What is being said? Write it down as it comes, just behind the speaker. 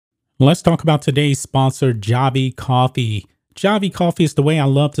Let's talk about today's sponsor, Javy Coffee. Javy Coffee is the way I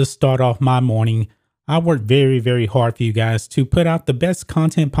love to start off my morning. I work very, very hard for you guys to put out the best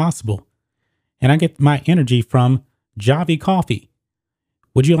content possible. And I get my energy from Javy Coffee.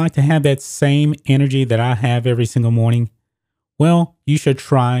 Would you like to have that same energy that I have every single morning? Well, you should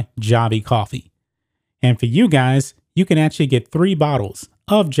try Javy Coffee. And for you guys, you can actually get 3 bottles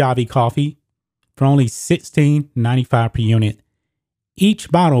of Javy Coffee for only $16.95 per unit.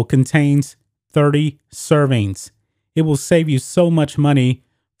 Each bottle contains 30 servings. It will save you so much money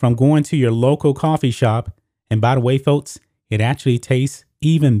from going to your local coffee shop. And by the way, folks, it actually tastes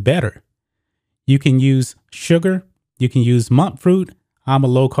even better. You can use sugar. You can use monk fruit. I'm a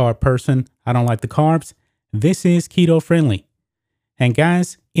low carb person. I don't like the carbs. This is keto friendly. And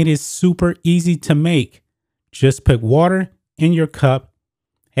guys, it is super easy to make. Just put water in your cup,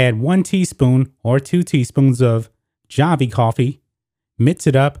 add 1 teaspoon or 2 teaspoons of Javy Coffee, mix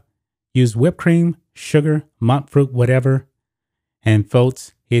it up, use whipped cream, sugar, monk fruit, whatever. And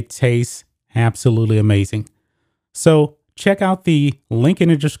folks, it tastes absolutely amazing. So check out the link in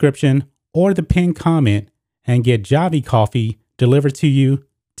the description or the pinned comment and get Javy Coffee delivered to you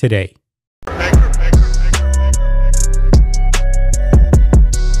today.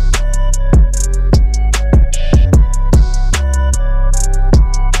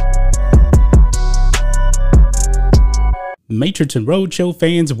 Matrixton Roadshow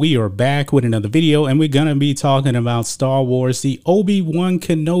fans, we are back with another video, and we're going to be talking about Star Wars, the Obi-Wan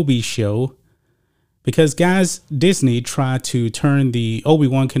Kenobi show. Because guys, Disney tried to turn the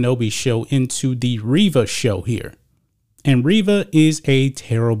Obi-Wan Kenobi show into the Reva show here. And Reva is a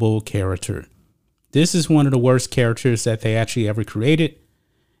terrible character. This is one of the worst characters that they actually ever created.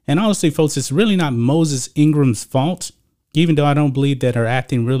 And honestly, folks, it's really not Moses Ingram's fault, even though I don't believe that her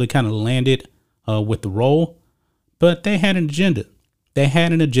acting really kind of landed with the role. But they had an agenda.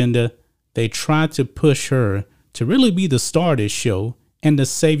 They tried to push her to really be the star of this show and the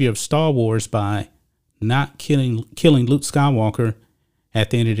savior of Star Wars by not killing Luke Skywalker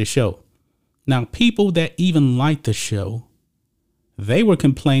at the end of the show. Now, people that even liked the show, they were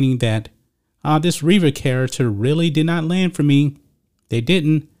complaining that this Reva character really did not land for me. They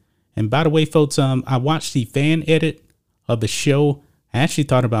didn't. And by the way, folks, I watched the fan edit of the show. I actually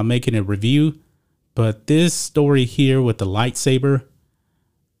thought about making a review. But this story here with the lightsaber,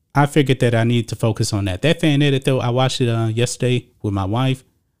 I figured that I need to focus on that. That fan edit, though, I watched it yesterday with my wife.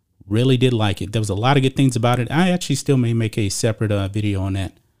 Really did like it. There was a lot of good things about it. I actually still may make a separate video on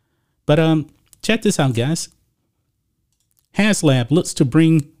that. But check this out, guys. HasLab looks to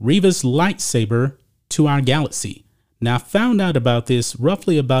bring Reva's lightsaber to our galaxy. Now, I found out about this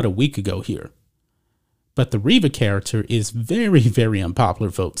roughly about a week ago here. But the Reva character is very, very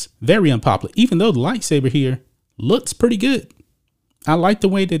unpopular, folks. Very unpopular, even though the lightsaber here looks pretty good. I like the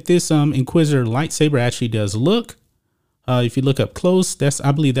way that this Inquisitor lightsaber actually does look. If you look up close,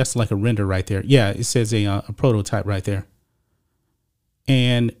 I believe that's like a render right there. Yeah, it says a prototype right there.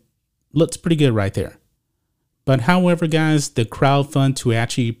 And looks pretty good right there. But however, guys, the crowdfund to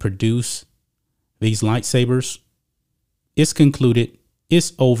actually produce these lightsabers is concluded.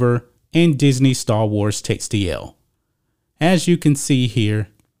 It's over. And Disney Star Wars takes the L. As you can see here,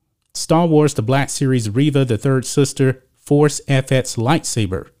 Star Wars The Black Series Reva, the third sister, Force FX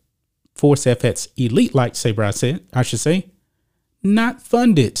lightsaber. Force FX Elite lightsaber, I should say. Not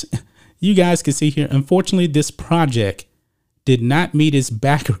funded. You guys can see here, unfortunately, this project did not meet its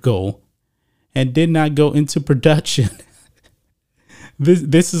backer goal and did not go into production.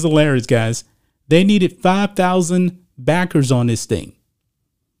 This is hilarious, guys. They needed 5,000 backers on this thing.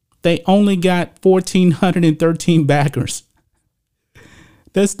 They only got 1,413 backers.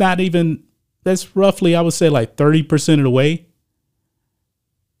 That's roughly, I would say, like 30% of the way.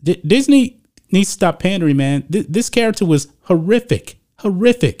 Disney needs to stop pandering, man. This character was horrific.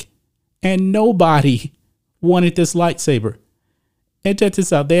 And nobody wanted this lightsaber. And check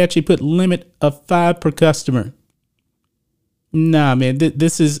this out. They actually put limit of 5 per customer. Nah, man,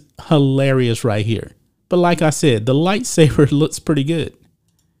 this is hilarious right here. But like I said, the lightsaber looks pretty good.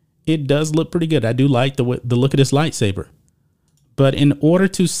 It does look pretty good. I do like the look of this lightsaber. But in order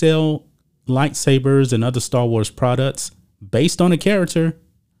to sell lightsabers and other Star Wars products based on a character,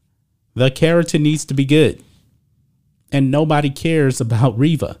 the character needs to be good. And nobody cares about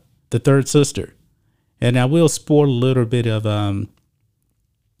Reva, the third sister. And I will spoil a little bit of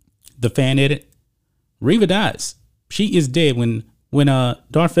the fan edit. Reva dies. She is dead when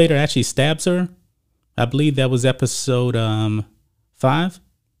Darth Vader actually stabs her. I believe that was episode 5.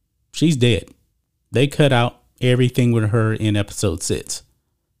 She's dead. They cut out everything with her in episode 6.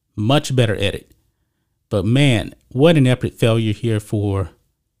 Much better edit. But man, what an epic failure here for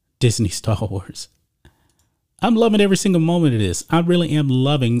Disney Star Wars. I'm loving every single moment of this. I really am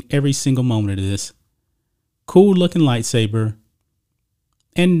loving every single moment of this. Cool looking lightsaber.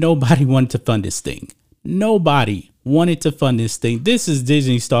 And nobody wanted to fund this thing. Nobody wanted to fund this thing. This is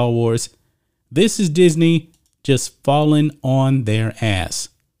Disney Star Wars. This is Disney just falling on their ass.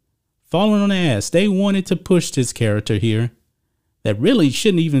 Falling on their ass. They wanted to push this character here that really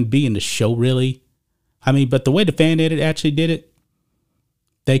shouldn't even be in the show, really. I mean, but the way the fan edit actually did it,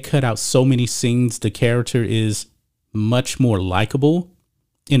 they cut out so many scenes. The character is much more likable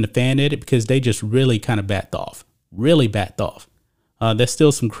in the fan edit because they just really kind of backed off. Really backed off. There's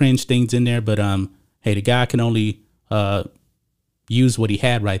still some cringe things in there, but hey, the guy can only use what he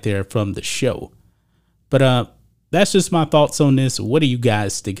had right there from the show. But that's just my thoughts on this. What do you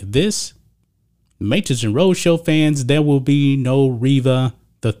guys think of this? Matrix and Roadshow fans, there will be no Reva,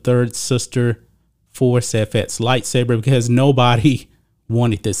 the third sister, Force FX lightsaber because nobody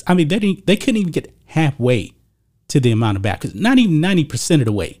wanted this. I mean, they couldn't even get halfway to the amount of backers, not even 90% of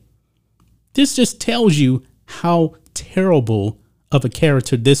the way. This just tells you how terrible of a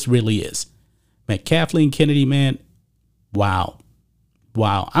character this really is. Man, Kathleen Kennedy, man, wow.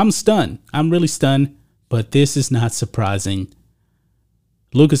 Wow, I'm stunned. I'm really stunned, but this is not surprising.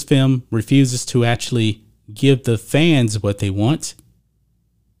 Lucasfilm refuses to actually give the fans what they want.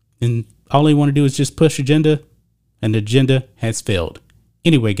 And all they want to do is just push agenda, and the agenda has failed.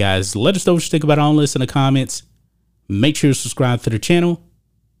 Anyway, guys, let us know what you think about all this in the comments. Make sure to subscribe to the channel,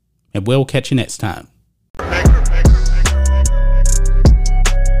 and we'll catch you next time.